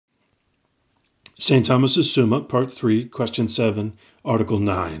St. Thomas's Summa, Part 3, Question 7, Article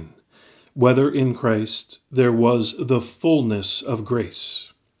 9. Whether in Christ there was the fullness of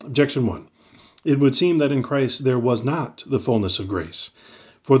grace? Objection 1. It would seem that in Christ there was not the fullness of grace,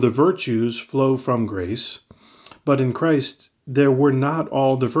 for the virtues flow from grace, but in Christ there were not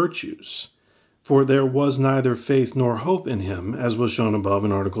all the virtues, for there was neither faith nor hope in him, as was shown above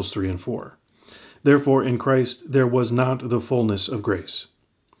in Articles 3 and 4. Therefore, in Christ there was not the fullness of grace.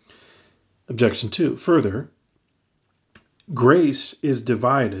 Objection 2. Further, grace is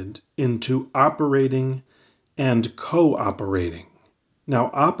divided into operating and cooperating.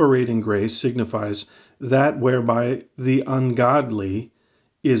 Now, operating grace signifies that whereby the ungodly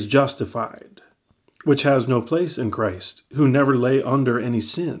is justified, which has no place in Christ, who never lay under any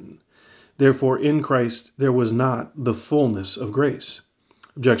sin. Therefore, in Christ there was not the fullness of grace.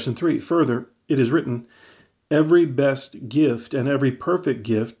 Objection 3. Further, it is written, every best gift and every perfect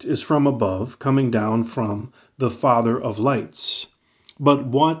gift is from above, coming down from the Father of lights. But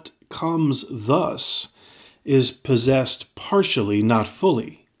what comes thus is possessed partially, not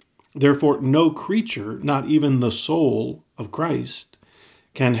fully. Therefore, no creature, not even the soul of Christ,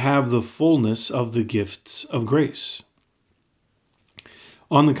 can have the fullness of the gifts of grace.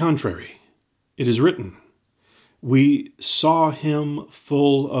 On the contrary, it is written, we saw him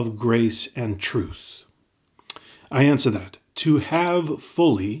full of grace and truth. I answer that to have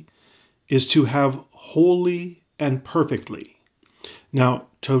fully is to have wholly and perfectly. Now,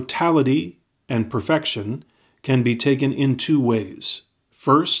 totality and perfection can be taken in two ways.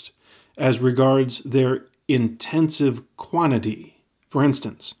 First, as regards their intensive quantity. For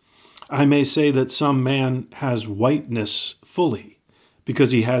instance, I may say that some man has whiteness fully,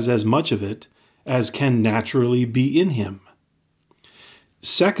 because he has as much of it as can naturally be in him.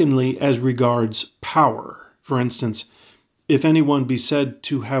 Secondly, as regards power. For instance, if anyone be said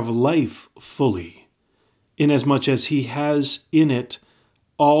to have life fully, inasmuch as he has in it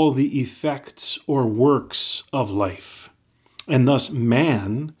all the effects or works of life, and thus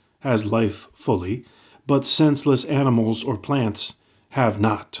man has life fully, but senseless animals or plants have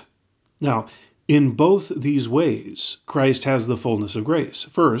not. Now, in both these ways, Christ has the fullness of grace.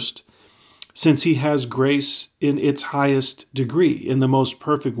 First, since he has grace in its highest degree, in the most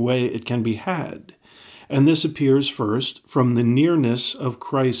perfect way it can be had. And this appears first from the nearness of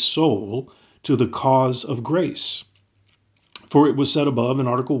Christ's soul to the cause of grace. For it was said above in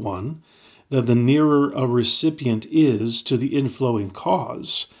Article 1 that the nearer a recipient is to the inflowing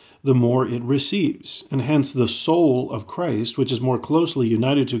cause, the more it receives. And hence the soul of Christ, which is more closely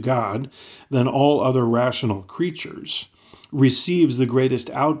united to God than all other rational creatures, receives the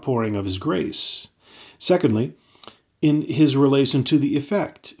greatest outpouring of his grace. Secondly, in his relation to the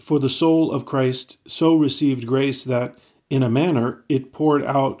effect, for the soul of Christ so received grace that, in a manner, it poured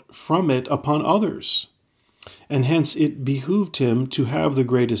out from it upon others, and hence it behooved him to have the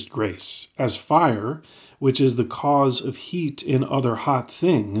greatest grace, as fire, which is the cause of heat in other hot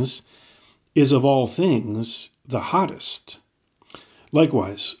things, is of all things the hottest.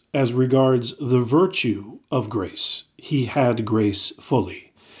 Likewise, as regards the virtue of grace, he had grace fully,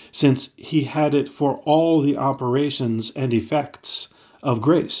 since he had it for all the operations and effects of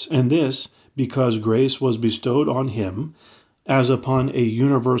grace, and this because grace was bestowed on him as upon a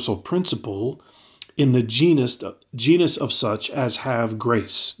universal principle in the genus of such as have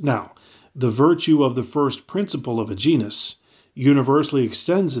grace. Now, the virtue of the first principle of a genus universally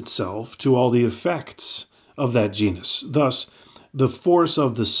extends itself to all the effects of that genus. Thus, the force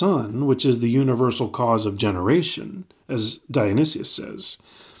of the sun, which is the universal cause of generation, as Dionysius says,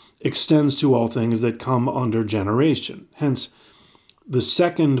 extends to all things that come under generation. Hence, the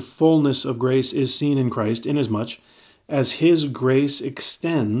second fullness of grace is seen in Christ, inasmuch as his grace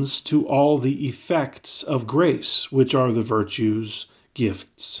extends to all the effects of grace, which are the virtues,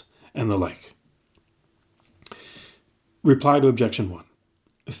 gifts, and the like. Reply to Objection 1.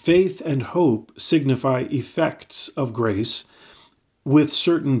 Faith and hope signify effects of grace with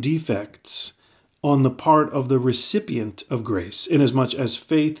certain defects on the part of the recipient of grace, inasmuch as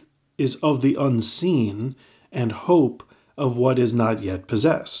faith is of the unseen and hope of what is not yet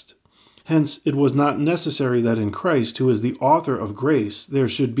possessed. Hence, it was not necessary that in Christ, who is the author of grace, there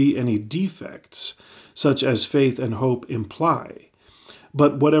should be any defects, such as faith and hope imply.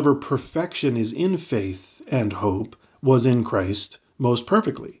 But whatever perfection is in faith and hope was in Christ most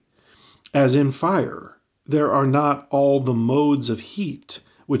perfectly. As in fire, there are not all the modes of heat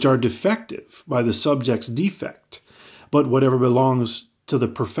which are defective by the subject's defect, but whatever belongs to the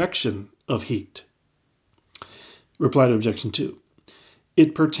perfection of heat. Reply to Objection 2.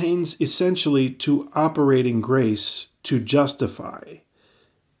 It pertains essentially to operating grace to justify,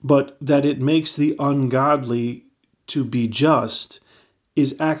 but that it makes the ungodly to be just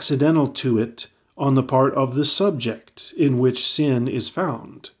is accidental to it on the part of the subject in which sin is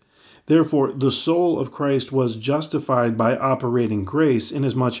found. Therefore, the soul of Christ was justified by operating grace,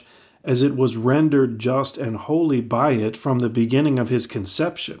 inasmuch as it was rendered just and holy by it from the beginning of his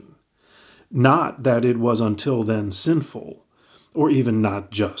conception, not that it was until then sinful, or even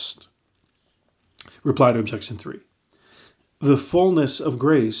not just. Reply to Objection 3. The fullness of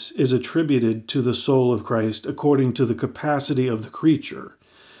grace is attributed to the soul of Christ according to the capacity of the creature,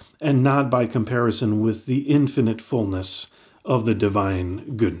 and not by comparison with the infinite fullness of the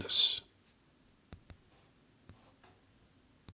divine goodness.